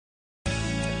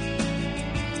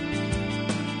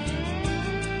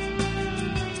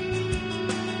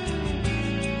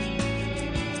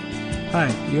Hi,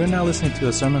 you are now listening to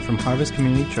a sermon from Harvest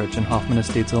Community Church in Hoffman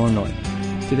Estates, Illinois.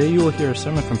 Today you will hear a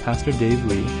sermon from Pastor Dave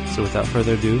Lee, so without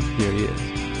further ado, here he is.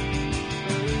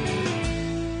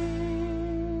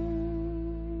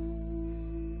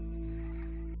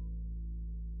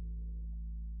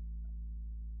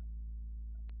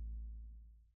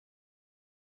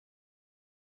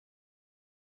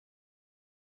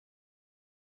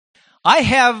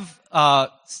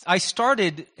 I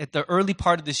started at the early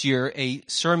part of this year a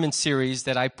sermon series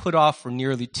that I put off for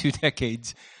nearly 2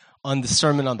 decades on the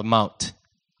Sermon on the Mount.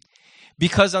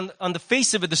 Because on the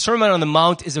face of it, the Sermon on the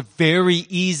Mount is a very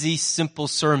easy, simple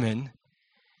sermon.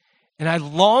 And I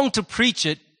longed to preach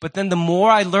it, but then the more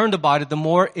I learned about it, the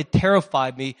more it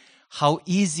terrified me how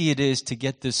easy it is to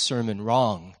get this sermon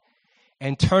wrong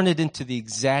and turn it into the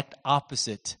exact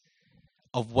opposite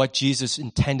of what Jesus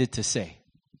intended to say.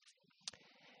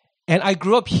 And I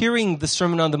grew up hearing the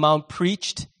Sermon on the Mount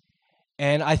preached,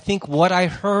 and I think what I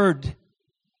heard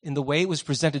in the way it was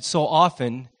presented so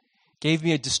often gave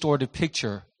me a distorted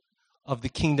picture of the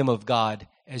kingdom of God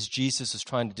as Jesus was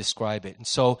trying to describe it. And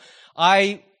so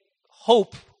I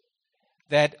hope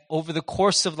that over the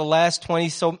course of the last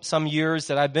 20-some years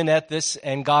that I've been at this,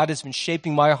 and God has been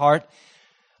shaping my heart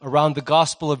around the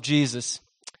gospel of Jesus,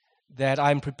 that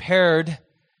I'm prepared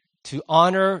to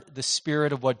honor the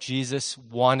spirit of what Jesus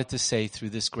wanted to say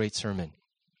through this great sermon.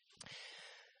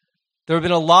 There have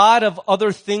been a lot of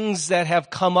other things that have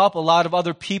come up, a lot of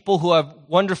other people who have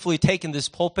wonderfully taken this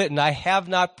pulpit, and I have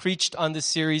not preached on this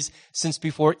series since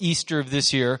before Easter of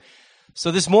this year. So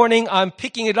this morning I'm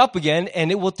picking it up again, and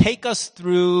it will take us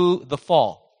through the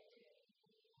fall.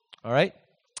 All right?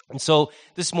 And so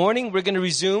this morning we're going to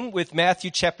resume with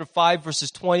Matthew chapter 5, verses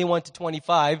 21 to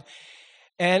 25.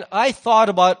 And I thought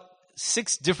about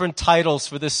 6 different titles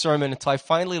for this sermon until I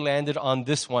finally landed on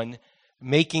this one,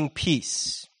 Making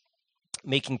Peace.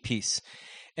 Making Peace.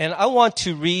 And I want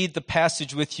to read the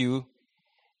passage with you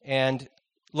and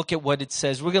look at what it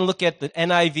says. We're going to look at the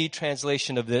NIV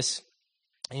translation of this.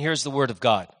 And here's the word of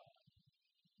God.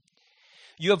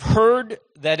 You have heard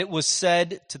that it was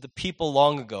said to the people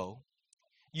long ago,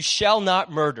 you shall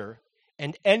not murder,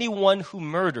 and anyone who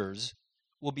murders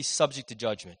will be subject to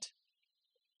judgment.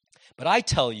 But I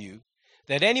tell you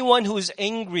that anyone who is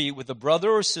angry with a brother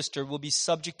or sister will be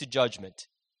subject to judgment.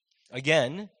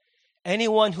 Again,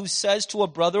 anyone who says to a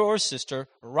brother or sister,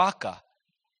 Raka,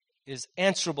 is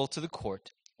answerable to the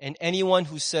court. And anyone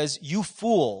who says, you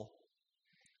fool,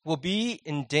 will be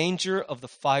in danger of the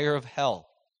fire of hell.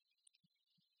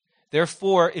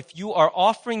 Therefore, if you are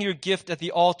offering your gift at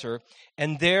the altar,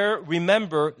 and there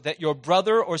remember that your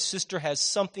brother or sister has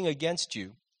something against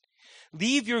you,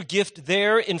 leave your gift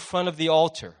there in front of the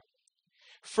altar.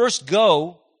 First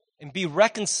go and be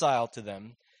reconciled to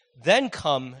them, then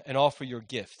come and offer your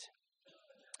gift.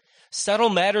 Settle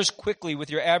matters quickly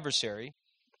with your adversary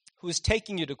who is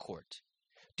taking you to court.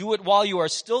 Do it while you are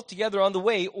still together on the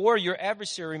way, or your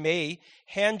adversary may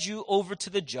hand you over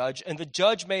to the judge, and the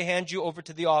judge may hand you over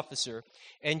to the officer,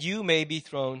 and you may be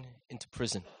thrown into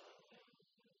prison.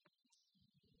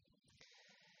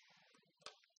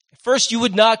 First, you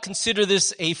would not consider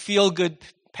this a feel-good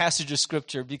passage of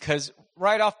Scripture because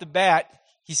right off the bat,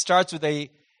 he starts with a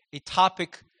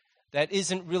topic that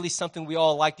isn't really something we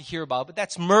all like to hear about, but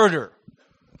that's murder.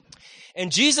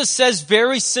 And Jesus says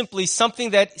very simply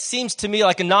something that seems to me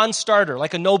like a non-starter,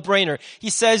 like a no-brainer.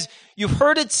 He says, you've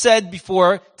heard it said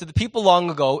before to the people long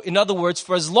ago. In other words,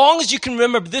 for as long as you can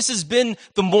remember, this has been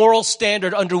the moral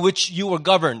standard under which you were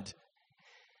governed.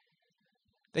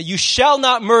 That you shall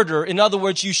not murder. In other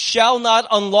words, you shall not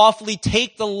unlawfully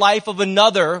take the life of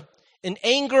another in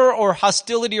anger or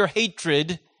hostility or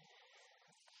hatred.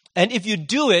 And if you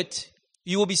do it,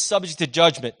 you will be subject to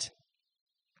judgment.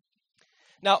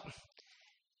 Now,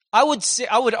 I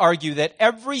would argue that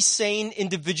every sane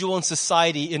individual in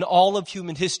society in all of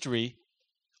human history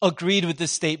agreed with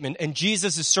this statement, and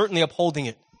Jesus is certainly upholding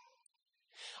it.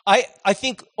 I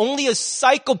think only a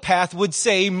psychopath would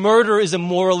say murder is a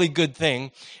morally good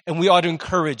thing, and we ought to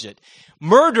encourage it.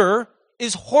 Murder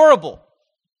is horrible.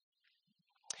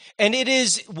 And it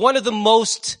is one of the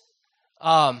most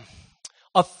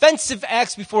offensive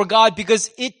acts before God because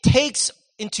it takes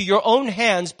into your own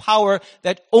hands power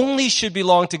that only should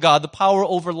belong to God, the power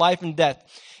over life and death.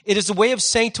 It is a way of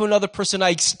saying to another person, I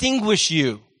extinguish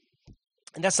you.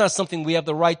 And that's not something we have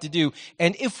the right to do.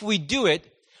 And if we do it,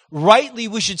 rightly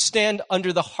we should stand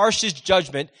under the harshest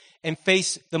judgment and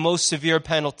face the most severe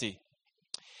penalty.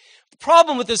 The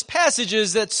problem with this passage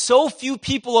is that so few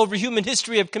people over human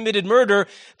history have committed murder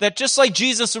that just like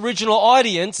Jesus' original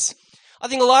audience, I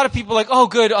think a lot of people are like, oh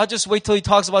good, I'll just wait till he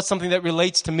talks about something that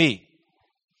relates to me.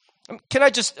 Can I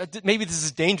just, maybe this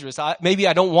is dangerous. Maybe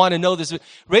I don't want to know this.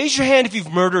 Raise your hand if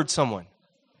you've murdered someone.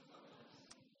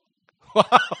 Wow,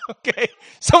 okay.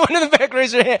 Someone in the back,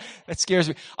 raise your hand. That scares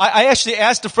me. I actually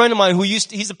asked a friend of mine who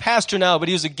he's a pastor now, but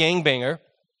he was a gangbanger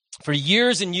for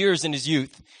years and years in his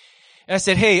youth. And I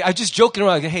said, hey, I'm just joking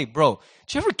around. I said, hey, bro,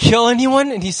 did you ever kill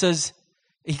anyone? And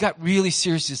he got really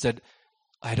serious. He said,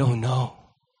 I don't know.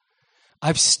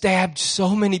 I've stabbed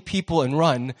so many people and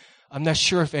run. I'm not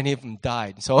sure if any of them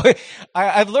died. So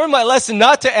I've learned my lesson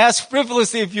not to ask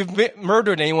frivolously if you've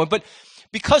murdered anyone. But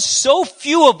because so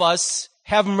few of us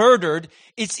have murdered,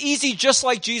 it's easy, just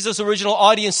like Jesus' original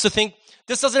audience, to think,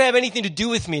 this doesn't have anything to do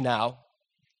with me now.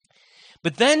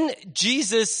 But then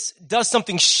Jesus does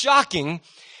something shocking,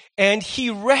 and he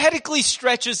radically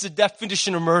stretches the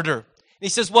definition of murder. And he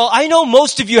says, well, I know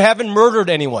most of you haven't murdered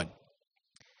anyone.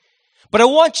 But I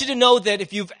want you to know that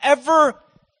if you've ever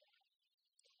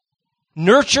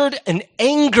nurtured an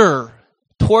anger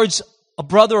towards a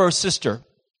brother or sister,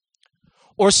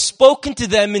 or spoken to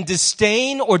them in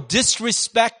disdain or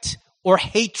disrespect or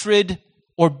hatred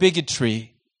or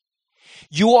bigotry,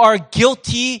 you are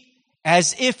guilty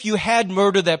as if you had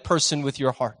murdered that person with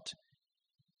your heart.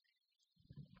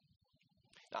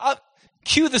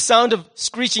 Cue the sound of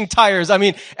screeching tires. I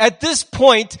mean, at this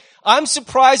point, I'm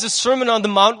surprised the Sermon on the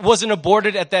Mount wasn't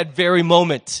aborted at that very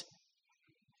moment.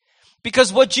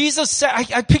 Because what Jesus said,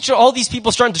 I picture all these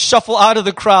people starting to shuffle out of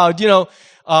the crowd.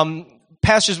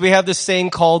 Pastors, we have this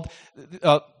saying called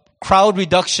crowd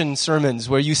reduction sermons,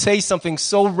 where you say something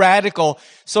so radical,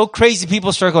 so crazy,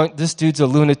 people start going, this dude's a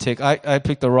lunatic. I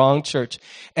picked the wrong church.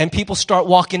 And people start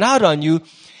walking out on you.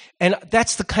 And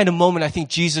that's the kind of moment I think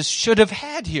Jesus should have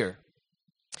had here.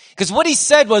 Because what he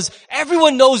said was,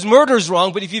 everyone knows murder is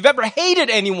wrong, but if you've ever hated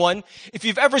anyone, if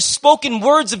you've ever spoken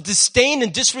words of disdain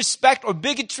and disrespect or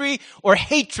bigotry or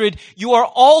hatred, you are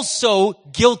also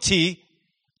guilty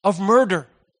of murder.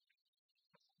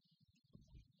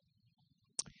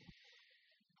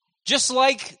 Just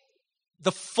like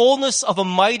the fullness of a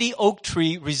mighty oak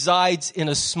tree resides in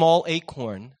a small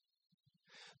acorn,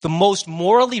 the most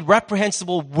morally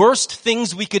reprehensible, worst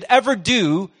things we could ever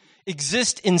do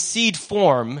exist in seed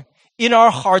form in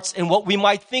our hearts and what we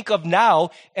might think of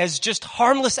now as just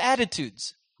harmless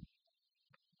attitudes.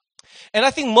 And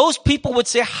I think most people would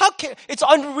say, it's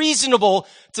unreasonable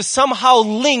to somehow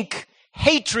link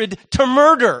hatred to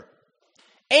murder,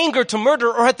 anger to murder,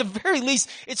 or at the very least,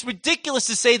 it's ridiculous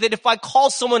to say that if I call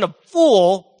someone a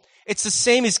fool, it's the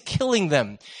same as killing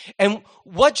them. And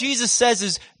what Jesus says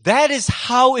is, that is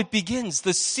how it begins.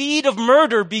 The seed of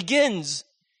murder begins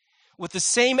with the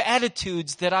same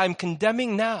attitudes that I'm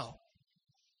condemning now.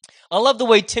 I love the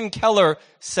way Tim Keller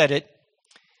said it.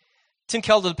 Tim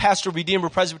Keller, the pastor of Redeemer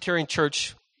Presbyterian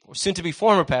Church, or soon to be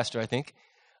former pastor, I think,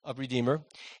 of Redeemer.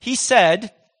 He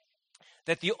said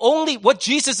that what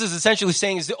Jesus is essentially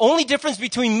saying is the only difference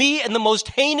between me and the most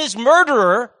heinous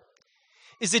murderer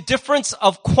is a difference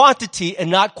of quantity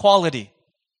and not quality.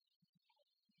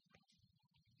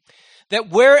 That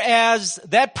whereas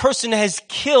that person has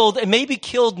killed and maybe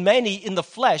killed many in the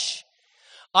flesh,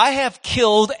 I have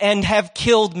killed and have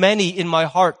killed many in my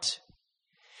heart.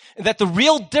 And that the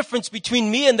real difference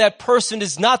between me and that person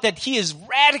is not that he is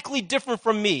radically different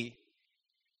from me,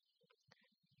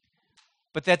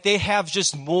 but that they have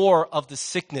just more of the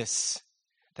sickness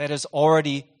that has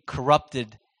already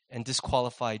corrupted and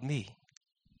disqualified me.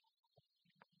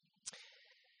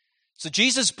 So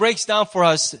Jesus breaks down for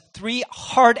us 3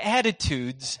 hard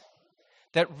attitudes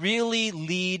that really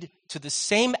lead to the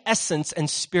same essence and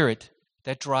spirit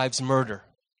that drives murder.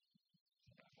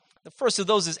 The first of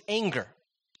those is anger.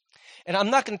 And I'm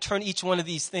not going to turn each one of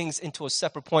these things into a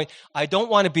separate point. I don't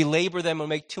want to belabor them or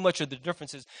make too much of the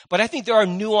differences. But I think there are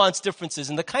nuanced differences.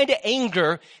 And the kind of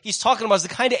anger he's talking about is the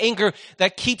kind of anger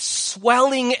that keeps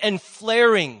swelling and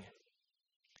flaring.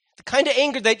 The kind of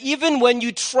anger that even when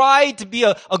you try to be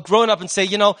a grown-up and say,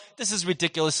 this is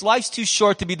ridiculous. Life's too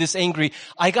short to be this angry.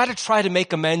 I got to try to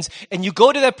make amends. And you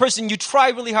go to that person, you try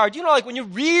really hard. Like when you're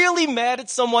really mad at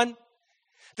someone,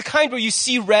 the kind where you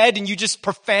see red and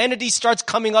profanity starts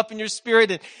coming up in your spirit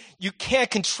and you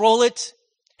can't control it.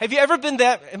 Have you ever been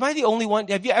that? Am I the only one?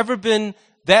 Have you ever been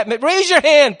that mad? Raise your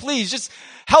hand, please. Just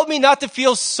help me not to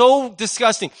feel so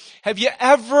disgusting. Have you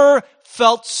ever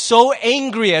felt so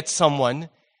angry at someone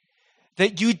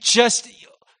that you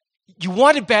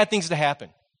wanted bad things to happen?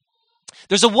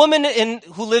 There's a woman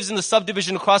who lives in the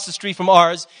subdivision across the street from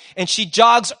ours, and she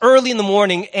jogs early in the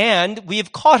morning, and we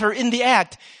have caught her in the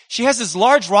act. She has this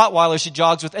large Rottweiler she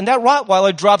jogs with, and that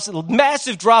Rottweiler drops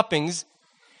massive droppings,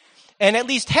 and at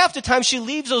least half the time she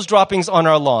leaves those droppings on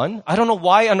our lawn. I don't know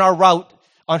why on our route,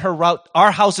 on her route.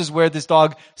 Our house is where this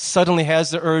dog suddenly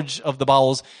has the urge of the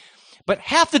bowels. But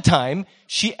half the time,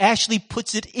 she actually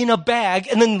puts it in a bag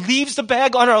and then leaves the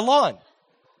bag on our lawn.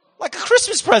 Like a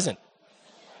Christmas present.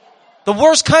 The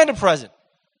worst kind of present.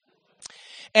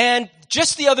 And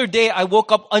just the other day, I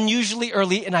woke up unusually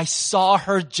early and I saw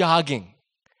her jogging.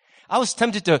 I was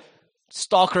tempted to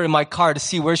stalk her in my car to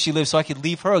see where she lives so I could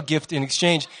leave her a gift in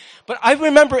exchange. But I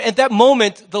remember at that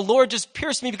moment, the Lord just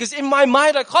pierced me because in my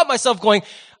mind, I caught myself going,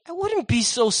 I wouldn't be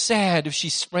so sad if she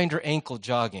sprained her ankle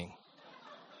jogging.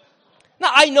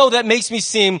 Now, I know that makes me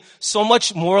seem so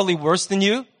much morally worse than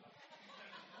you.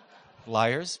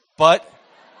 Liars. But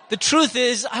the truth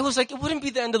is, I was like, it wouldn't be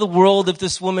the end of the world if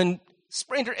this woman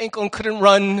sprained her ankle and couldn't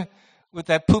run with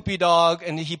that poopy dog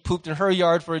and he pooped in her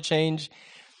yard for a change.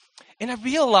 And I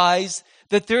realized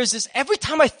that there's this, every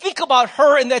time I think about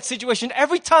her in that situation,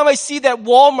 every time I see that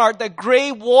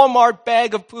gray Walmart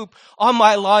bag of poop on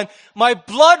my lawn, my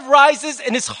blood rises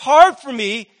and it's hard for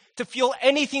me to feel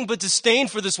anything but disdain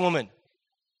for this woman.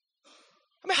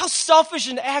 I mean, how selfish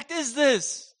an act is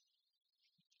this?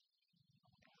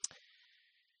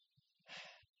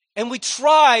 And we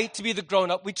try to be the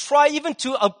grown-up. We try even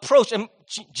to approach. And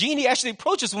Jeannie actually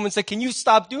approached this woman and said, can you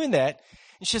stop doing that?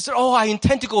 And she said, I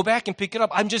intend to go back and pick it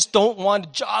up. I just don't want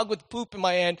to jog with poop in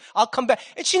my hand. I'll come back.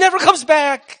 And she never comes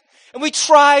back. And we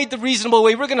tried the reasonable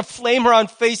way. We're going to flame her on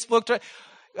Facebook.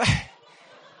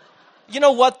 You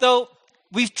know what, though?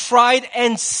 We've tried,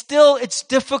 and still it's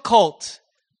difficult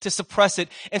to suppress it.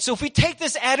 And so if we take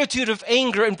this attitude of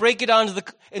anger and break it down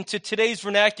into today's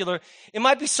vernacular, it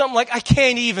might be something like, I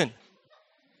can't even.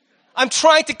 I'm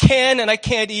trying to can and I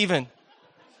can't even.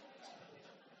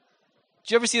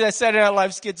 Did you ever see that Saturday Night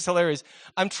Live skit? It's hilarious.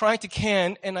 I'm trying to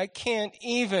can and I can't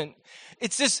even.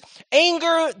 It's this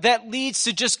anger that leads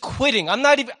to just quitting. I'm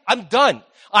done.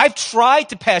 I've tried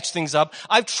to patch things up.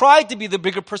 I've tried to be the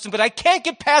bigger person, but I can't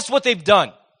get past what they've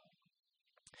done.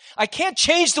 I can't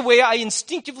change the way I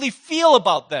instinctively feel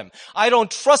about them. I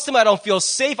don't trust them. I don't feel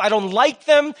safe. I don't like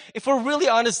them. If we're really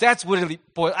honest, that's what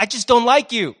it boils. I just don't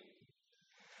like you.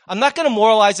 I'm not going to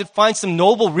moralize it, find some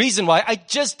noble reason why. I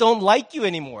just don't like you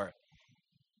anymore.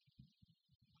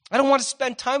 I don't want to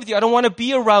spend time with you. I don't want to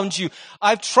be around you.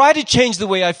 I've tried to change the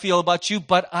way I feel about you,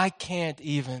 but I can't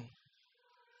even.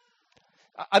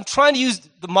 I'm trying to use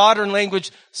the modern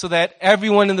language so that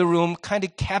everyone in the room kind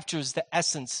of captures the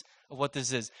essence of what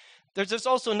this is. There's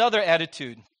also another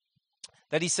attitude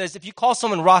that he says, if you call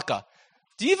someone Raka,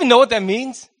 do you even know what that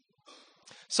means?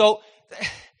 So,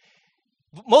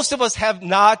 most of us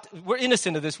we're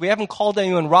innocent of this. We haven't called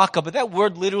anyone Raka, but that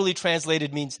word literally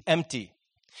translated means empty.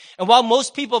 And while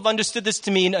most people have understood this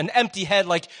to mean an empty head,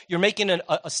 like you're making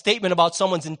a statement about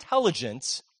someone's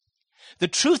intelligence, the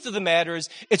truth of the matter is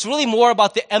it's really more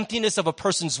about the emptiness of a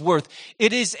person's worth.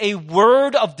 It is a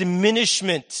word of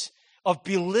diminishment, of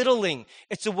belittling.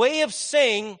 It's a way of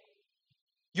saying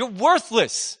you're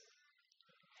worthless.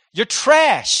 You're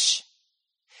trash.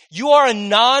 You are a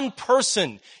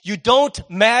non-person. You don't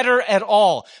matter at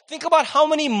all. Think about how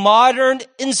many modern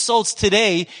insults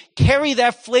today carry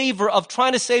that flavor of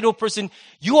trying to say to a person,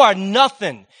 you are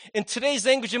nothing. In today's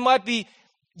language, it might be,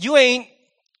 you ain't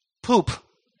poop.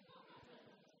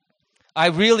 I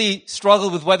really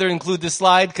struggled with whether to include this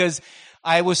slide because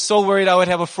I was so worried I would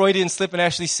have a Freudian slip and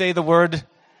actually say the word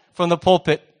from the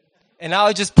pulpit. And now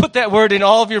I just put that word in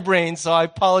all of your brains, so I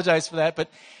apologize for that. But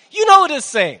you know what it's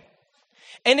saying.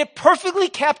 And it perfectly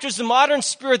captures the modern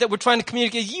spirit that we're trying to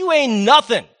communicate. You ain't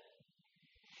nothing.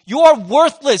 You are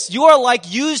worthless. You are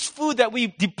like used food that we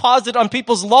deposit on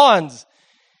people's lawns.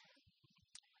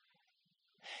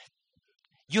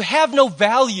 You have no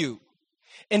value.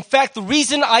 In fact, the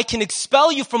reason I can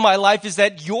expel you from my life is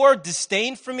that your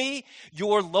disdain for me,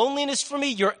 your loneliness for me,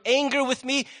 your anger with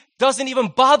me doesn't even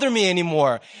bother me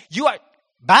anymore.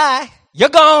 Bye. You're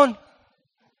gone.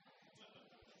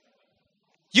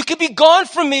 You could be gone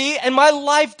from me and my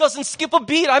life doesn't skip a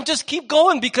beat. I'm just keep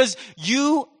going because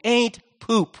you ain't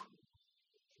poop.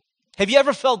 Have you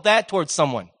ever felt that towards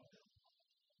someone?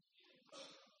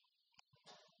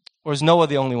 Or is Noah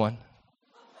the only one?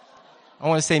 I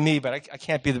want to say me, but I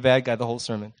can't be the bad guy the whole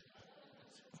sermon.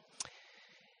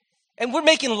 And we're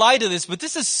making light of this, but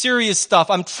this is serious stuff.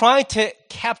 I'm trying to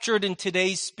capture it in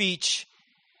today's speech,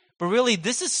 but really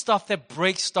this is stuff that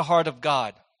breaks the heart of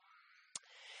God.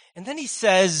 And then he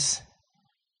says,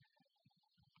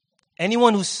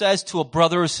 anyone who says to a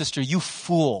brother or sister, you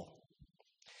fool.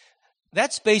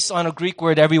 That's based on a Greek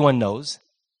word everyone knows.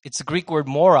 It's the Greek word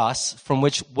moros, from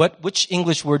which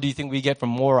English word do you think we get from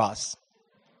moros?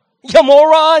 You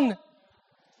moron!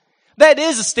 That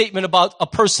is a statement about a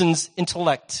person's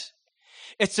intellect.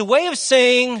 It's a way of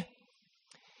saying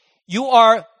You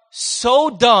are so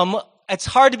dumb, it's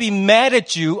hard to be mad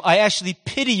at you. I actually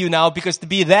pity you now because to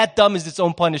be that dumb is its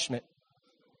own punishment.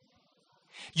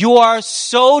 You are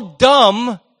so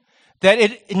dumb that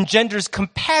it engenders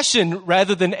compassion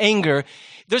rather than anger.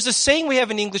 There's a saying we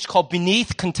have in English called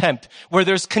beneath contempt, where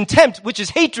there's contempt, which is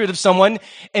hatred of someone,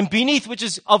 and beneath, which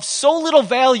is of so little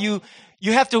value,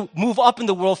 you have to move up in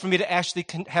the world for me to actually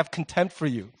have contempt for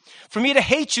you. For me to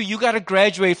hate you, you got to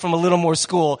graduate from a little more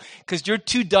school because you're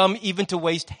too dumb even to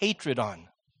waste hatred on.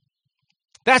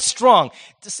 That's strong.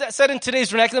 Said in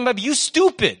today's vernacular, might be you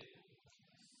stupid.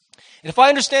 And if I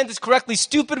understand this correctly,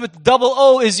 stupid with double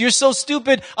O is you're so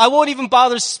stupid, I won't even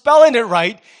bother spelling it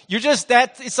right. You're just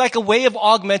that, it's like a way of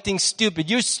augmenting stupid.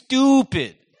 You're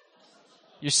stupid.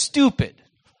 You're stupid.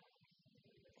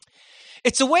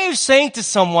 It's a way of saying to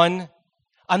someone,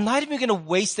 I'm not even going to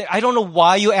waste it. I don't know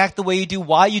why you act the way you do,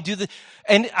 why you do the,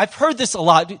 and I've heard this a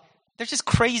lot. They're just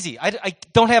crazy. I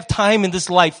don't have time in this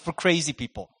life for crazy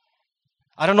people.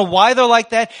 I don't know why they're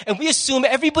like that. And we assume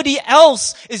everybody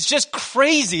else is just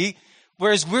crazy,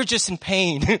 whereas we're just in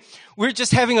pain. We're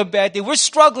just having a bad day. We're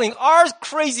struggling. Our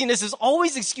craziness is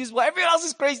always excusable. Everyone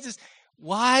else's craziness.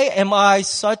 Why am I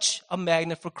such a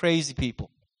magnet for crazy people?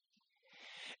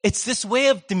 It's this way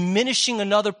of diminishing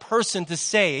another person to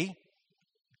say,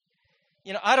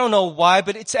 I don't know why,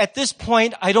 but it's at this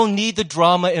point, I don't need the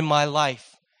drama in my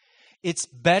life. It's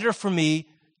better for me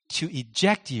to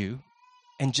eject you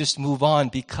and just move on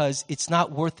because it's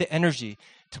not worth the energy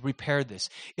to repair this.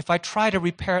 If I try to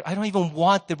repair it, I don't even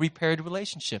want the repaired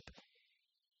relationship.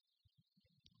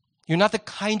 You're not the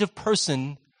kind of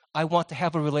person I want to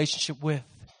have a relationship with.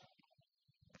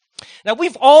 Now,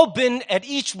 we've all been at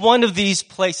each one of these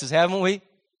places, haven't we?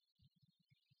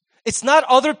 It's not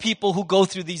other people who go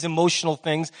through these emotional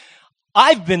things.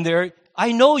 I've been there.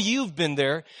 I know you've been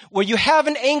there, where you have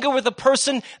an anger with a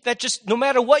person that just, no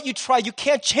matter what you try, you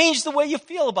can't change the way you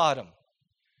feel about them.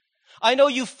 I know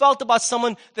you felt about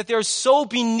someone that they're so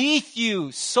beneath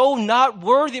you, so not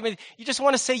worthy. I mean, you just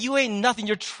want to say, you ain't nothing,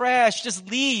 you're trash,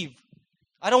 just leave.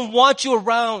 I don't want you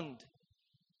around.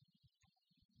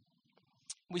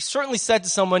 We certainly said to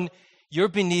someone, you're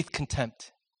beneath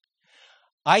contempt.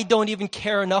 I don't even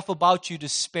care enough about you to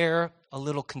spare a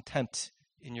little contempt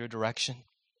in your direction.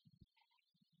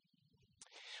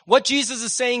 What Jesus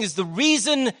is saying is the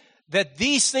reason that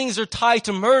these things are tied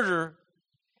to murder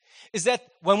is that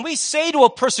when we say to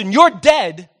a person, you're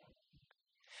dead,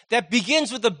 that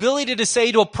begins with the ability to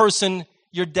say to a person,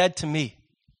 you're dead to me.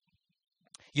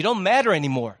 You don't matter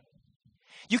anymore.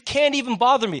 You can't even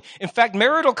bother me. In fact,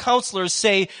 marital counselors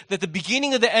say that the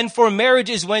beginning of the end for a marriage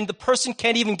is when the person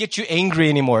can't even get you angry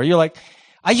anymore. You're like,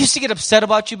 I used to get upset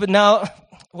about you, but now,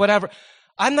 whatever.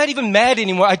 I'm not even mad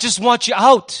anymore. I just want you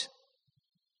out.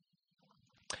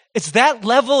 It's that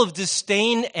level of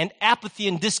disdain and apathy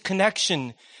and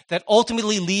disconnection that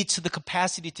ultimately leads to the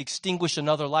capacity to extinguish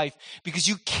another life. Because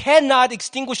you cannot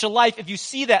extinguish a life if you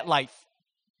see that life.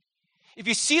 If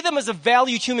you see them as a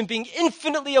valued human being,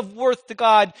 infinitely of worth to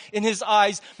God in His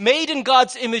eyes, made in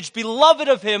God's image, beloved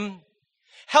of Him,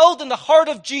 held in the heart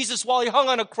of Jesus while He hung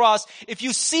on a cross, if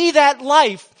you see that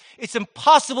life, it's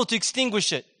impossible to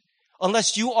extinguish it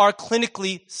unless you are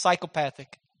clinically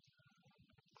psychopathic.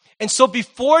 And so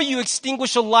before you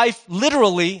extinguish a life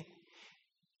literally,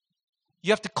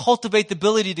 you have to cultivate the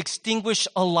ability to extinguish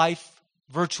a life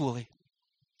virtually.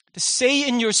 To say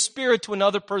in your spirit to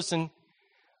another person,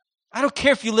 I don't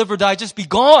care if you live or die, just be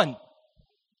gone.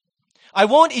 I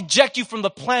won't eject you from the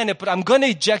planet, but I'm going to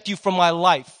eject you from my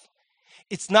life.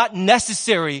 It's not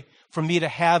necessary for me to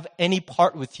have any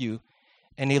part with you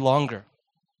any longer.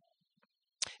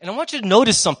 And I want you to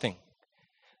notice something.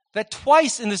 That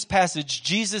twice in this passage,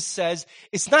 Jesus says,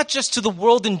 it's not just to the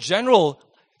world in general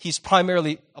He's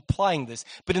primarily applying this.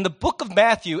 But in the book of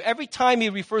Matthew, every time He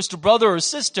refers to brother or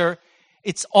sister,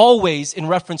 it's always in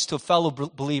reference to a fellow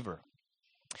believer.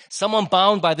 Someone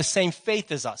bound by the same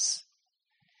faith as us.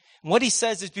 And what He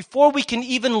says is before we can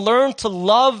even learn to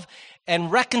love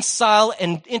and reconcile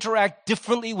and interact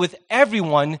differently with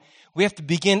everyone, we have to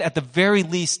begin at the very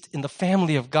least in the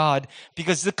family of God,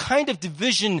 because the kind of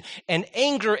division and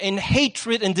anger and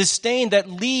hatred and disdain that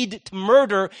lead to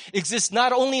murder exists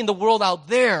not only in the world out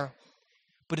there,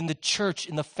 but in the church,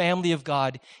 in the family of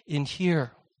God, in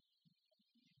here.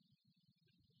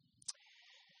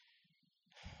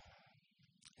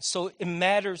 So it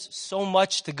matters so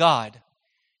much to God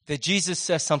that Jesus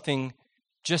says something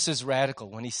just as radical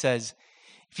when He says,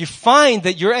 if you find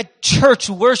that you're at church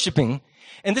worshiping,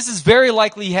 and this is very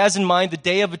likely He has in mind the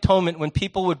Day of Atonement when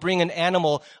people would bring an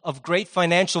animal of great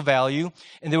financial value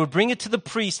and they would bring it to the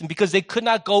priest, and because they could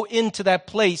not go into that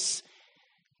place,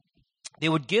 They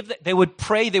would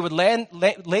pray, they would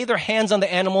lay their hands on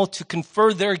the animal to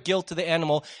confer their guilt to the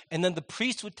animal, and then the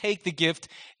priest would take the gift,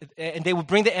 and they would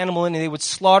bring the animal in, and they would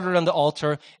slaughter it on the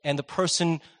altar, and the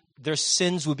person, their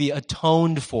sins would be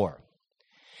atoned for.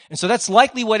 And so that's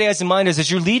likely what he has in mind is as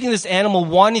you're leading this animal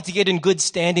wanting to get in good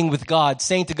standing with God,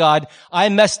 saying to God, I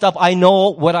messed up, I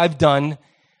know what I've done,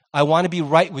 I want to be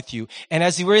right with you. And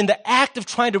as we're in the act of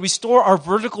trying to restore our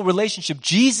vertical relationship,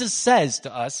 Jesus says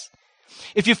to us,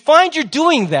 if you find you're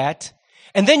doing that,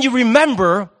 and then you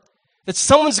remember that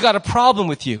someone's got a problem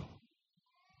with you,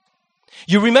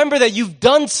 you remember that you've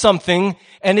done something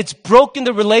and it's broken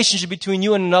the relationship between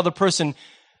you and another person,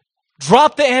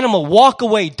 drop the animal, walk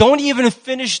away. Don't even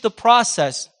finish the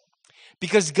process.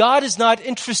 Because God is not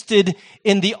interested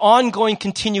in the ongoing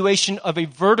continuation of a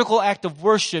vertical act of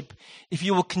worship if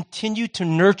you will continue to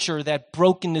nurture that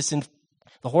brokenness in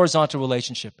the horizontal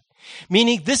relationship.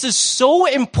 Meaning this is so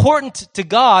important to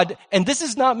God, and this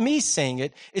is not me saying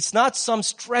it. It's not some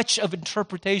stretch of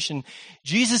interpretation.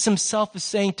 Jesus himself is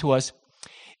saying to us,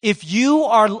 if you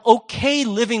are okay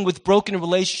living with broken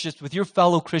relationships with your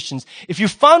fellow Christians, if you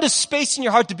found a space in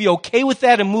your heart to be okay with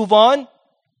that and move on,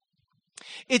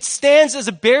 it stands as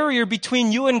a barrier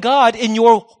between you and God in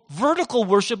your vertical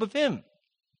worship of Him.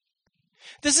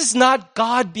 This is not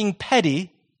God being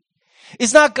petty.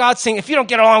 It's not God saying, if you don't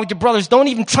get along with your brothers, don't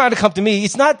even try to come to me.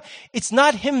 It's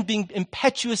not Him being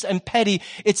impetuous and petty.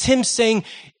 It's Him saying,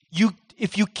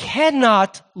 if you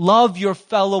cannot love your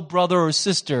fellow brother or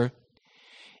sister,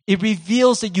 it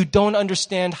reveals that you don't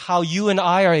understand how you and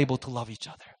I are able to love each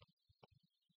other.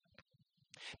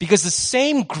 Because the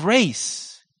same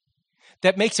grace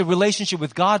that makes a relationship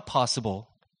with God possible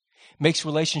makes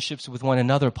relationships with one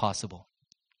another possible.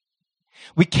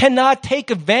 We cannot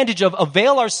take advantage of,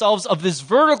 avail ourselves of this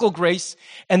vertical grace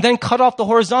and then cut off the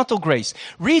horizontal grace.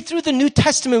 Read through the New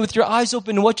Testament with your eyes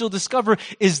open, and what you'll discover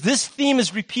is this theme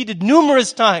is repeated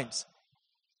numerous times.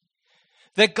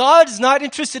 That God is not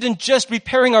interested in just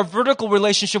repairing our vertical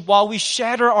relationship while we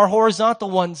shatter our horizontal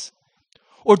ones,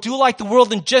 or do like the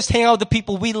world and just hang out with the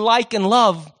people we like and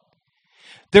love.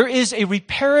 There is a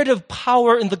reparative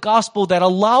power in the gospel that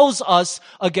allows us,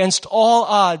 against all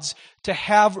odds, to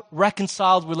have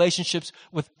reconciled relationships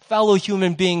with fellow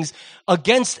human beings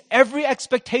against every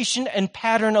expectation and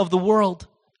pattern of the world.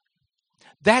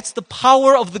 That's the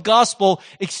power of the gospel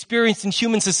experienced in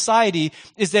human society,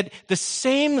 is that the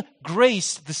same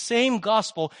grace, the same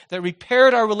gospel that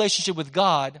repaired our relationship with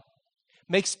God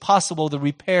makes possible the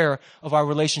repair of our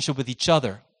relationship with each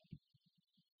other.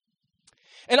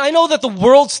 And I know that the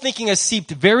world's thinking has seeped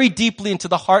very deeply into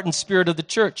the heart and spirit of the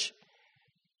church,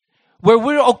 where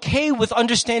we're okay with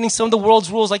understanding some of the world's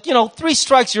rules, like, 3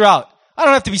 strikes, you're out. I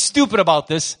don't have to be stupid about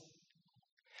this.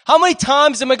 How many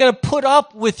times am I going to put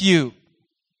up with you?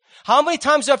 How many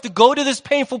times do I have to go to this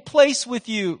painful place with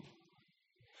you?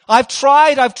 I've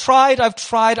tried,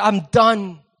 I'm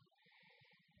done.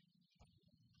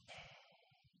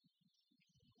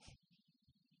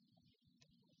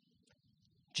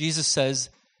 Jesus says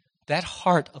that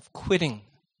heart of quitting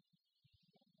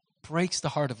breaks the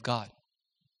heart of God.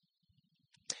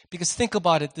 Because think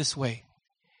about it this way.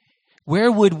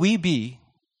 Where would we be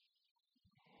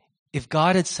if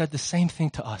God had said the same thing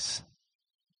to us?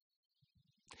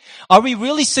 Are we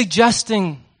really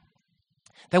suggesting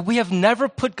that we have never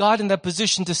put God in that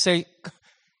position to say,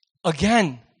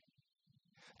 again?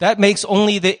 That makes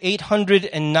only the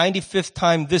 895th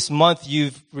time this month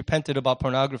you've repented about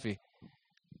pornography.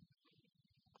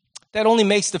 That only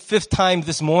makes the 5th time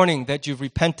this morning that you've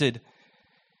repented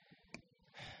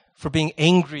for being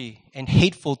angry and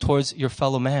hateful towards your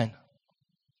fellow man.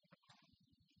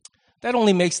 That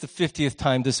only makes the 50th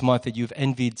time this month that you've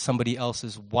envied somebody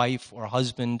else's wife or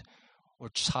husband or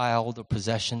child or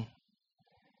possession.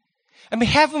 I mean,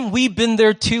 haven't we been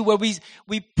there too, where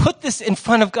we put this in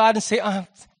front of God and say,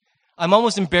 I'm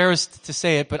almost embarrassed to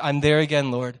say it, but I'm there again,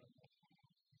 Lord.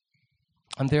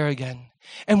 I'm there again.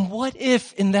 And what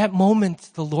if in that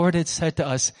moment the Lord had said to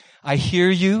us, I hear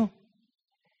you,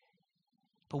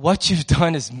 but what you've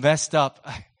done is messed up.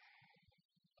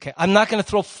 Okay, I'm not going to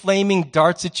throw flaming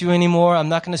darts at you anymore. I'm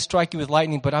not going to strike you with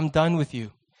lightning, but I'm done with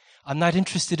you. I'm not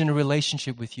interested in a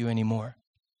relationship with you anymore.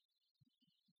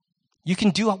 You can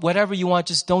do whatever you want,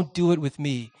 just don't do it with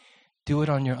me. Do it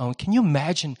on your own. Can you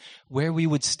imagine where we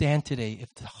would stand today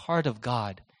if the heart of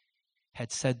God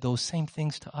had said those same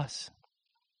things to us?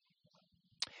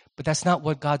 But that's not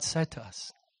what God said to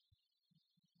us.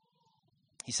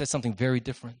 He said something very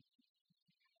different.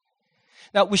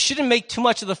 Now, we shouldn't make too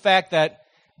much of the fact that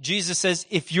Jesus says,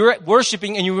 if you're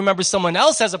worshiping and you remember someone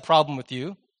else has a problem with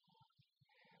you,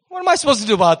 What am I supposed to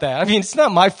do about that? I mean, it's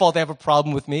not my fault they have a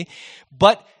problem with me.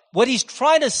 But what he's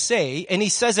trying to say, and he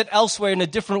says it elsewhere in a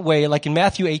different way, like in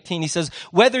Matthew 18, he says,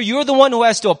 whether you're the one who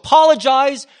has to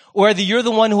apologize or whether you're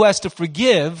the one who has to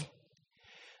forgive,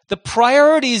 the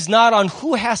priority is not on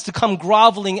who has to come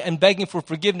groveling and begging for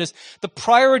forgiveness. The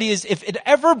priority is if it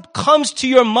ever comes to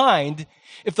your mind,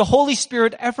 if the Holy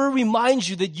Spirit ever reminds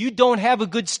you that you don't have a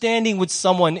good standing with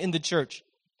someone in the church,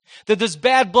 that there's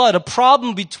bad blood, a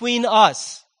problem between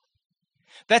us,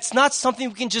 that's not something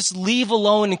we can just leave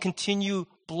alone and continue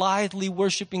blithely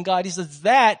worshiping God. He says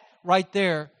that right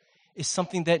there is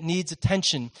something that needs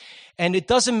attention. And it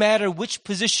doesn't matter which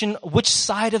position, which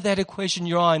side of that equation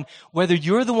you're on, whether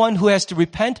you're the one who has to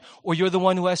repent or you're the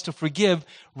one who has to forgive,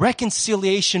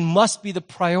 reconciliation must be the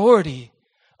priority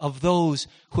of those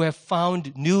who have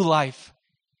found new life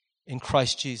in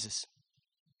Christ Jesus.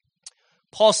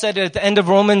 Paul said it at the end of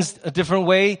Romans a different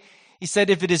way. He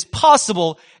said, if it is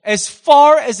possible, as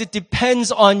far as it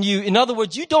depends on you. In other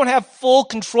words, you don't have full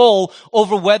control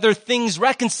over whether things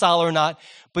reconcile or not,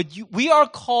 but we are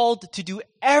called to do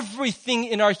everything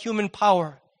in our human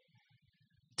power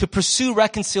to pursue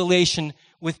reconciliation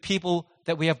with people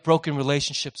that we have broken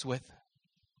relationships with.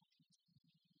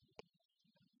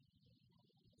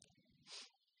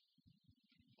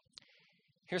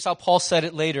 Here's how Paul said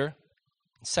it later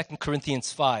in 2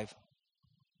 Corinthians 5.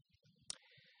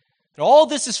 And all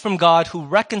this is from God who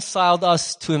reconciled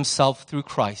us to himself through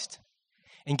Christ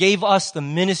and gave us the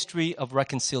ministry of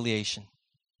reconciliation.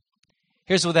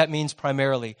 Here's what that means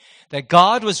primarily. That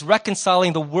God was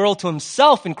reconciling the world to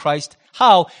himself in Christ.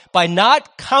 How? By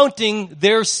not counting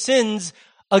their sins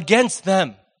against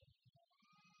them.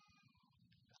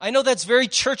 I know that's very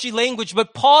churchy language,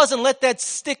 but pause and let that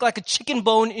stick like a chicken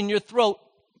bone in your throat.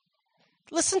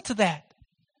 Listen to that.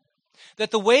 That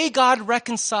the way God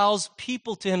reconciles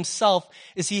people to himself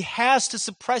is he has to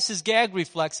suppress his gag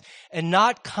reflex and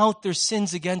not count their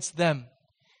sins against them.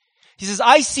 He says,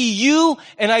 I see you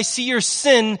and I see your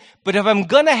sin, but if I'm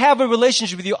going to have a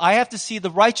relationship with you, I have to see the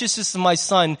righteousness of my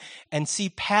son and see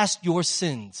past your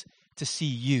sins to see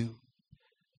you.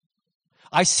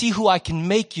 I see who I can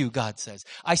make you, God says.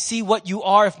 I see what you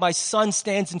are if my son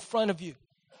stands in front of you.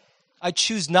 I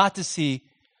choose not to see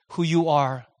who you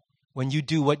are when you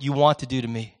do what you want to do to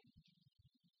me.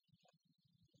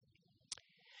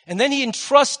 And then he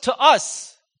entrusts to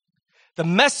us the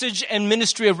message and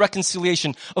ministry of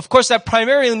reconciliation. Of course, that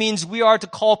primarily means we are to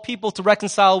call people to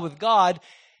reconcile with God.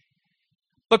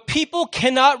 But people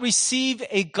cannot receive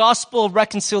a gospel of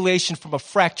reconciliation from a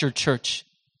fractured church.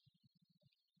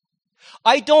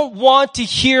 I don't want to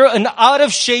hear an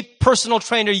out-of-shape personal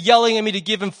trainer yelling at me to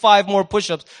give him 5 more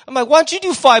push-ups. I'm like, why don't you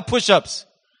do 5 push-ups?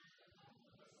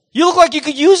 You look like you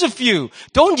could use a few.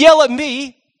 Don't yell at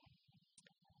me.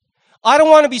 I don't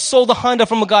want to be sold a Honda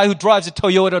from a guy who drives a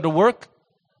Toyota to work.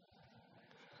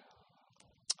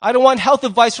 I don't want health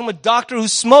advice from a doctor who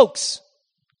smokes.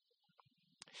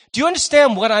 Do you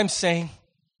understand what I'm saying?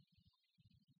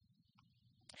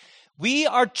 We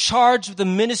are charged with the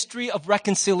ministry of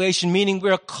reconciliation, meaning we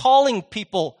are calling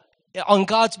people on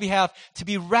God's behalf to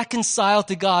be reconciled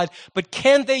to God. But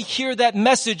can they hear that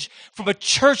message from a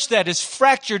church that is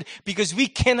fractured because we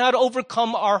cannot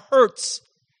overcome our hurts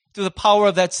through the power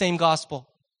of that same gospel?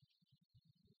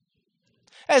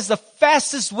 That is the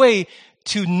fastest way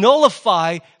to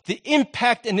nullify the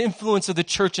impact and influence of the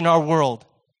church in our world.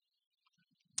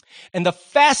 And the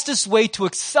fastest way to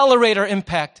accelerate our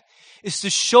impact is to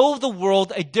show the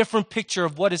world a different picture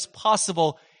of what is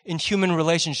possible in human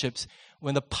relationships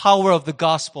when the power of the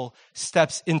gospel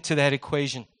steps into that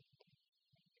equation.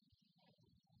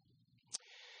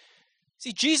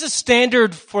 See, Jesus'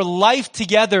 standard for life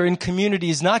together in community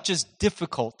is not just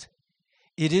difficult,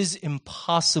 it is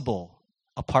impossible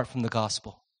apart from the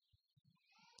gospel.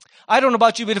 I don't know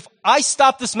about you, but if I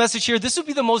stopped this message here, this would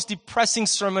be the most depressing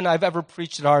sermon I've ever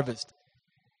preached at Harvest.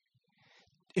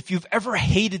 If you've ever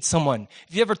hated someone,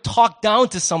 if you ever talked down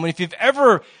to someone, if you've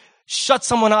ever shut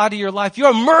someone out of your life,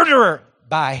 you're a murderer.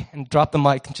 Bye, and drop the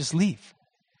mic and just leave.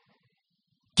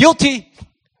 Guilty.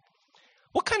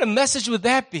 What kind of message would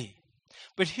that be?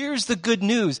 But here's the good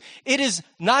news. It is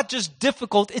not just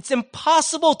difficult, it's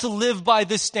impossible to live by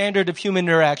this standard of human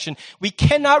interaction. We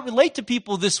cannot relate to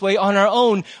people this way on our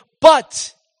own.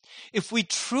 But if we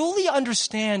truly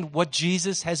understand what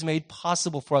Jesus has made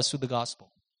possible for us through the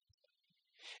gospel,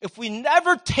 if we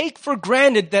never take for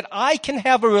granted that I can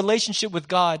have a relationship with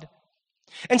God,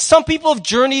 and some people have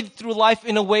journeyed through life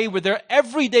in a way where they're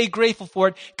every day grateful for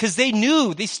it because they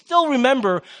still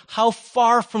remember how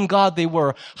far from God they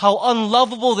were, how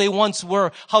unlovable they once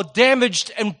were, how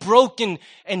damaged and broken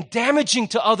and damaging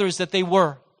to others that they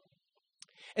were.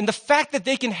 And the fact that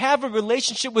they can have a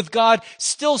relationship with God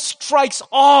still strikes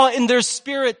awe in their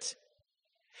spirit.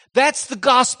 That's the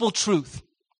gospel truth.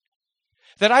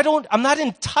 That I'm not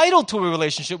entitled to a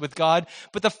relationship with God,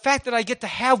 but the fact that I get to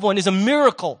have one is a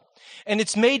miracle. And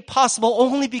it's made possible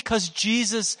only because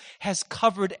Jesus has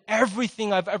covered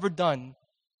everything I've ever done.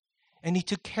 And He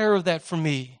took care of that for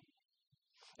me.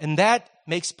 And that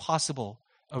makes possible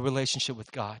a relationship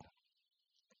with God.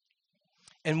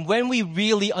 And when we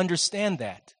really understand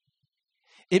that,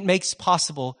 it makes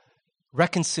possible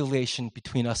reconciliation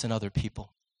between us and other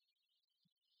people.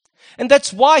 And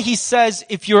that's why He says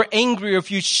if you're angry or if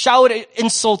you shout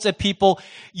insults at people,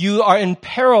 you are in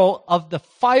peril of the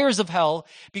fires of hell,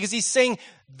 because He's saying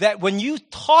that when you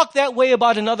talk that way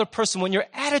about another person, when your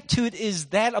attitude is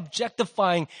that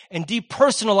objectifying and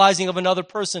depersonalizing of another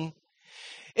person,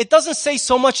 it doesn't say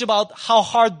so much about how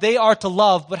hard they are to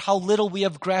love, but how little we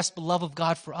have grasped the love of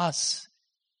God for us.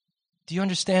 Do you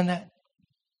understand that?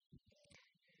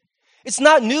 It's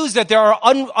not news that there are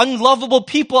unlovable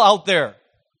people out there.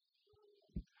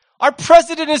 Our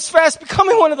president is fast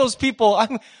becoming one of those people.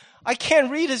 I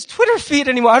can't read his Twitter feed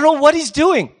anymore. I don't know what he's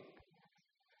doing.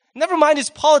 Never mind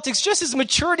his politics, just his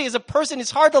maturity as a person.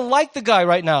 It's hard to like the guy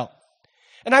right now.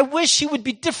 And I wish he would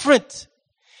be different.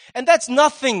 And that's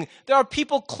nothing. There are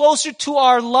people closer to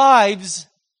our lives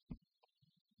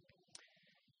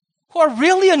who are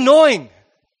really annoying.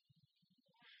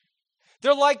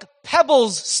 They're like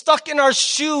pebbles stuck in our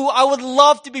shoe. I would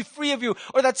love to be free of you.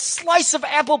 Or that slice of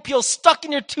apple peel stuck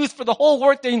in your tooth for the whole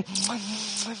workday. And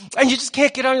you just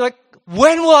can't get out. You're like,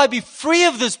 when will I be free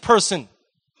of this person?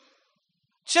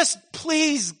 Just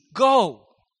please go.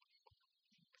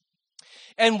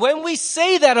 And when we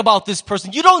say that about this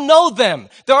person, you don't know them.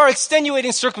 There are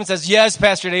extenuating circumstances. Yes,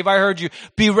 Pastor Dave, I heard you.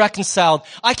 Be reconciled.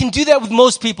 I can do that with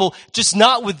most people, just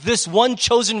not with this one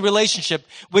chosen relationship,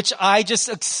 which I just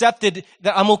accepted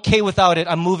that I'm okay without it.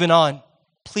 I'm moving on.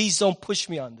 Please don't push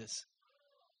me on this.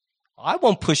 I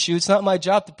won't push you. It's not my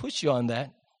job to push you on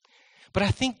that. But I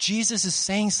think Jesus is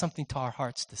saying something to our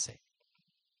hearts to say.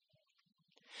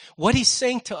 What He's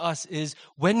saying to us is,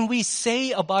 when we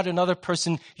say about another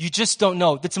person, you just don't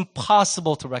know. It's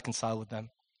impossible to reconcile with them.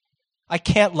 I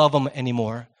can't love them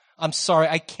anymore. I'm sorry.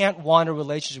 I can't want a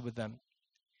relationship with them.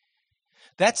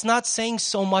 That's not saying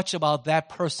so much about that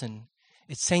person.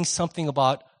 It's saying something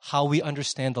about how we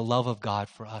understand the love of God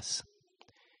for us.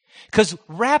 Because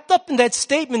wrapped up in that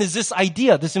statement is this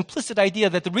idea, this implicit idea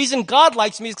that the reason God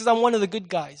likes me is because I'm one of the good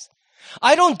guys.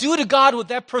 I don't do to God what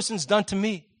that person's done to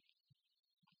me.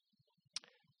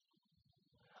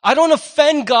 I don't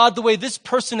offend God the way this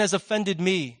person has offended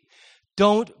me.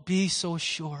 Don't be so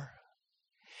sure.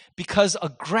 Because a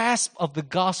grasp of the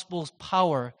gospel's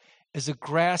power is a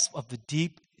grasp of the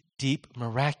deep, deep,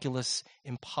 miraculous,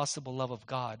 impossible love of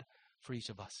God for each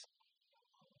of us.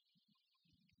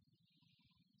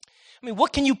 I mean,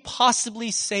 what can you possibly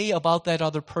say about that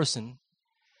other person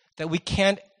that we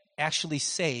can't actually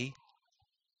say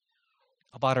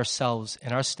about ourselves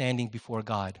and our standing before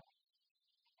God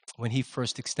when He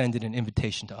first extended an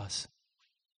invitation to us?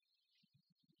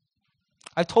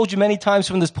 I've told you many times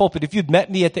from this pulpit, if you'd met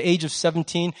me at the age of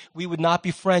 17, we would not be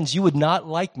friends. You would not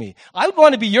like me. I would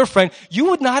want to be your friend.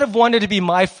 You would not have wanted to be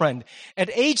my friend.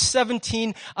 At age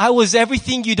 17, I was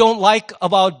everything you don't like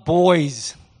about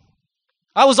boys.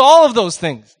 I was all of those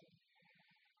things.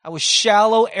 I was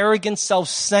shallow, arrogant,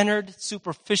 self-centered,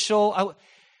 superficial.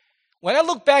 When I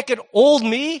look back at old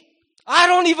me, I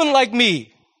don't even like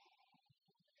me.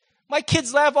 My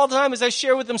kids laugh all the time as I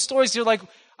share with them stories. They're like,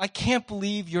 I can't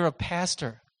believe you're a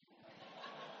pastor.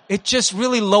 It just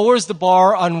really lowers the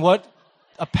bar on what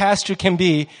a pastor can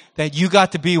be, that you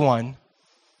got to be one.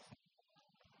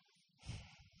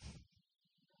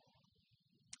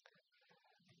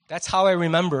 That's how I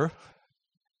remember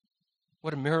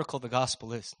what a miracle the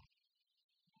gospel is.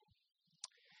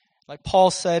 Like Paul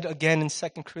said again in 2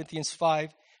 Corinthians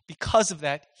 5, because of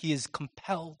that, he is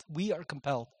compelled. We are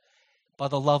compelled by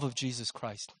the love of Jesus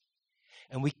Christ.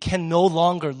 And we can no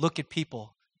longer look at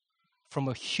people from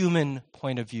a human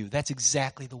point of view. That's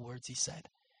exactly the words he said.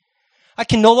 I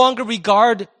can no longer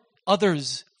regard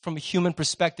others from a human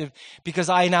perspective because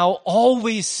I now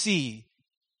always see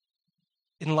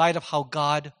in light of how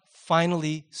God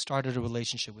finally started a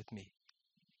relationship with me.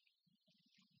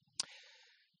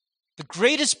 The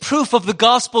greatest proof of the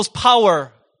gospel's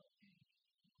power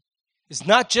is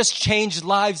not just changed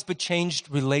lives, but changed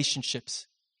relationships.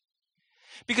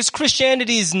 Because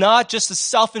Christianity is not just a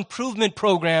self-improvement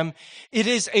program. It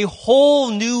is a whole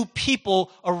new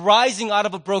people arising out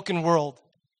of a broken world.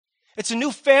 It's a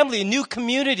new family, a new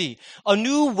community, a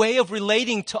new way of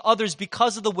relating to others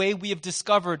because of the way we have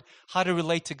discovered how to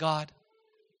relate to God.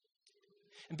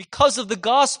 And because of the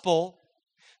gospel,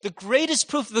 the greatest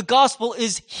proof of the gospel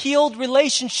is healed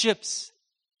relationships.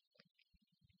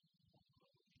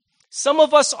 Some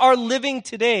of us are living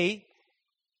today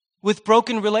with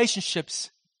broken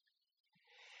relationships.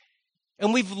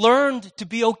 And we've learned to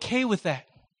be okay with that.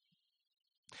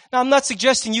 Now, I'm not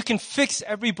suggesting you can fix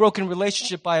every broken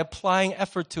relationship by applying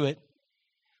effort to it.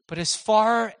 But as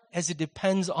far as it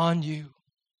depends on you,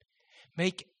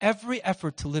 make every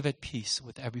effort to live at peace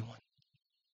with everyone.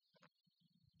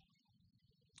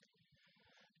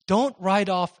 Don't write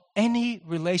off any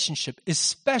relationship,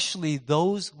 especially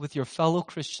those with your fellow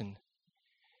Christian,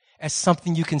 as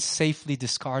something you can safely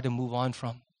discard and move on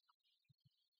from.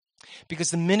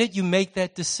 Because the minute you make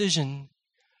that decision,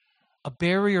 a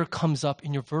barrier comes up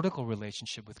in your vertical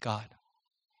relationship with God.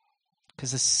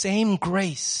 Because the same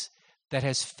grace that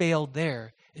has failed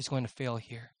there is going to fail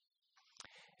here.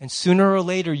 And sooner or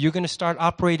later, you're going to start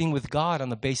operating with God on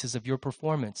the basis of your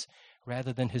performance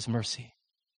rather than His mercy.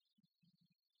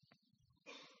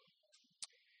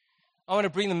 I want to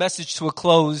bring the message to a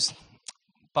close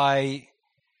by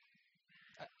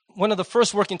one of the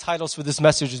first working titles for this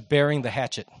message is Bearing the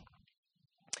Hatchet.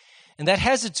 And that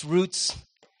has its roots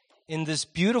in this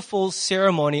beautiful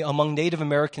ceremony among Native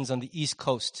Americans on the East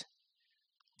Coast.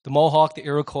 The Mohawk, the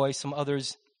Iroquois, some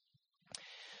others,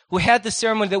 who had the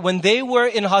ceremony that when they were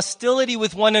in hostility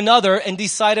with one another and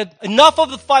decided, enough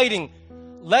of the fighting,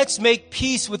 let's make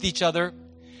peace with each other,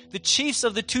 the chiefs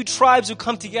of the two tribes would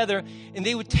come together and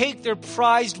they would take their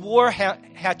prized war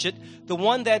hatchet, the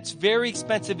one that's very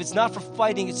expensive, it's not for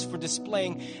fighting, it's for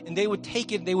displaying, and they would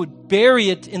take it, they would bury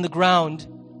it in the ground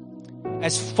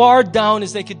as far down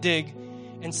as they could dig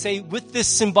and say, with this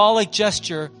symbolic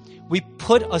gesture, we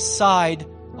put aside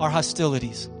our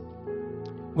hostilities.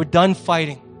 We're done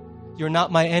fighting. You're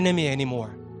not my enemy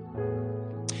anymore.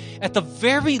 At the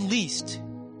very least,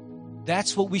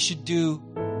 that's what we should do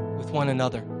with one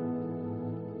another.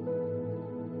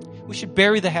 We should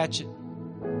bury the hatchet.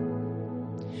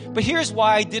 But here's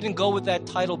why I didn't go with that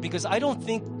title, because I don't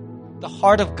think the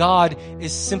heart of God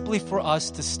is simply for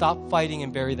us to stop fighting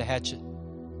and bury the hatchet.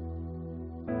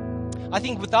 I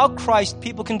think without Christ,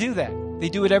 people can do that. They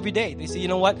do it every day. They say, you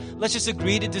know what? Let's just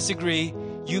agree to disagree.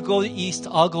 You go east,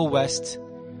 I'll go west.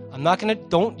 You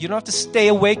don't have to stay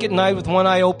awake at night with one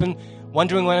eye open,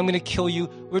 wondering when I'm going to kill you.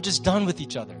 We're just done with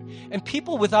each other. And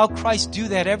people without Christ do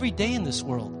that every day in this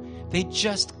world. They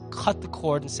just cut the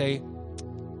cord and say,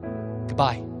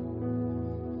 goodbye.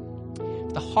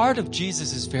 The heart of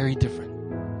Jesus is very different.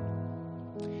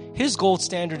 His gold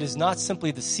standard is not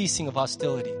simply the ceasing of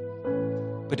hostility,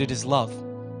 but it is love.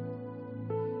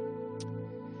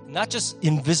 Not just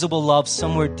invisible love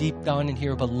somewhere deep down in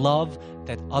here, but love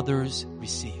that others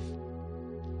receive.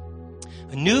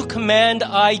 A new command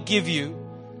I give you,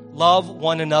 love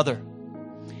one another.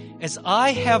 As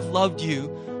I have loved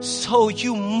you, so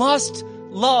you must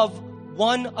love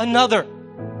one another.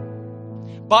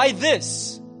 By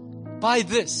this,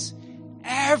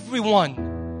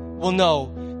 everyone will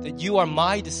know that you are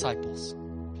my disciples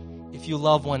if you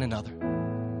love one another.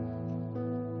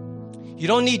 You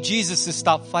don't need Jesus to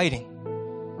stop fighting.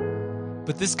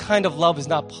 But this kind of love is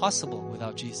not possible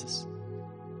without Jesus.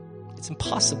 It's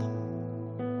impossible.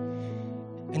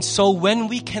 And so when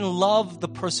we can love the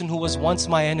person who was once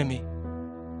my enemy,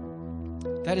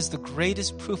 that is the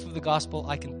greatest proof of the gospel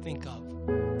I can think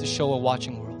of to show a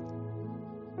watching world.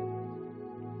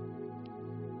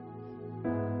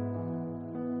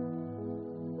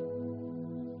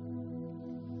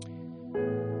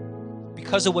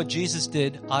 Because of what Jesus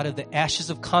did, out of the ashes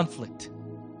of conflict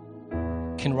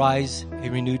can rise a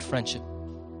renewed friendship.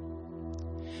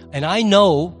 And I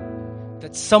know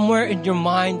that somewhere in your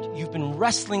mind you've been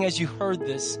wrestling as you heard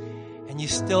this and you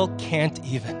still can't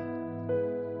even.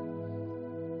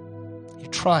 You're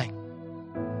trying.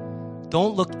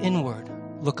 Don't look inward,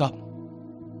 look up.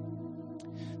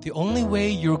 The only way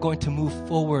you're going to move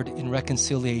forward in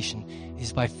reconciliation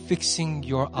is by fixing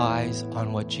your eyes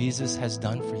on what Jesus has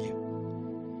done for you.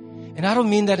 And I don't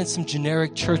mean that in some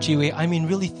generic churchy way. I mean,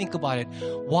 really think about it.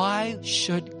 Why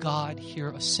should God hear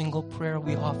a single prayer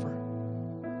we offer?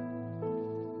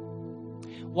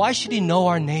 Why should He know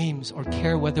our names or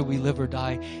care whether we live or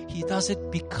die? He does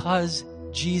it because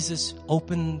Jesus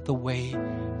opened the way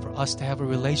for us to have a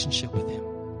relationship with Him.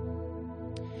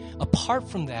 Apart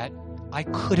from that, I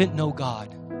couldn't know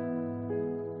God.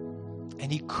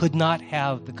 And He could not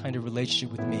have the kind of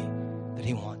relationship with me that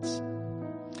He wants.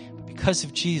 Because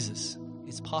of Jesus,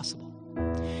 it's possible.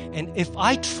 And if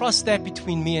I trust that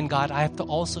between me and God, I have to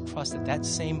also trust that that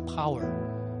same power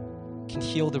can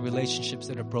heal the relationships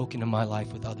that are broken in my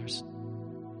life with others.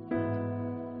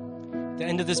 At the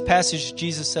end of this passage,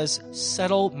 Jesus says,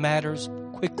 settle matters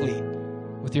quickly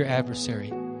with your adversary.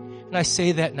 And I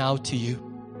say that now to you.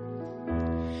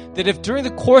 That if during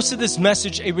the course of this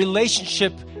message, a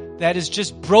relationship that is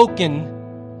just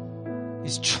broken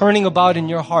is churning about in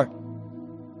your heart,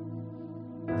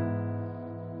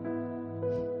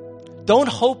 don't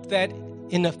hope that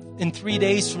in 3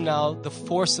 days from now, the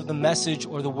force of the message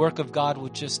or the work of God will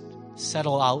just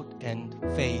settle out and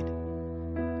fade.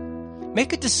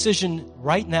 Make a decision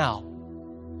right now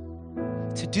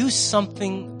to do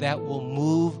something that will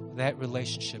move that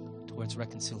relationship towards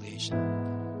reconciliation.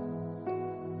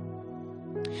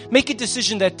 Make a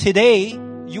decision that today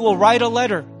you will write a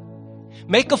letter,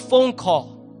 make a phone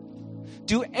call,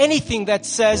 do anything that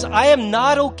says, I am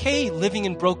not okay living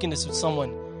in brokenness with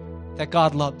someone that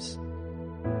God loves.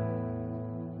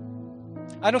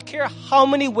 I don't care how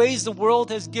many ways the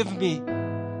world has given me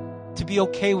to be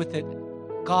okay with it.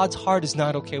 God's heart is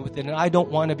not okay with it, and I don't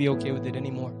want to be okay with it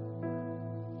anymore.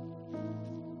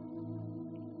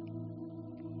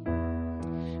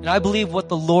 And I believe what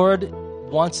the Lord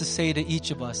wants to say to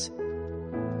each of us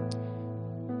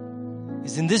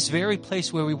is in this very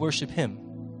place where we worship Him,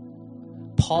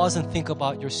 pause and think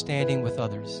about your standing with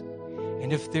others.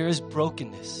 And if there is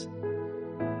brokenness,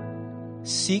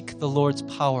 seek the Lord's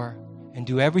power and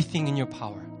do everything in your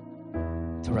power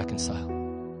to reconcile.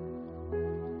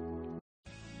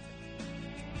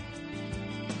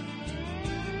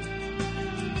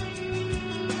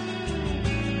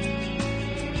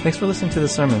 Thanks for listening to the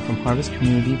sermon from Harvest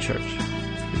Community Church.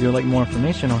 If you would like more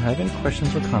information or have any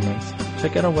questions or comments,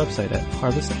 check out our website at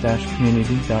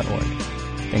harvest-community.org.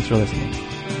 Thanks for listening.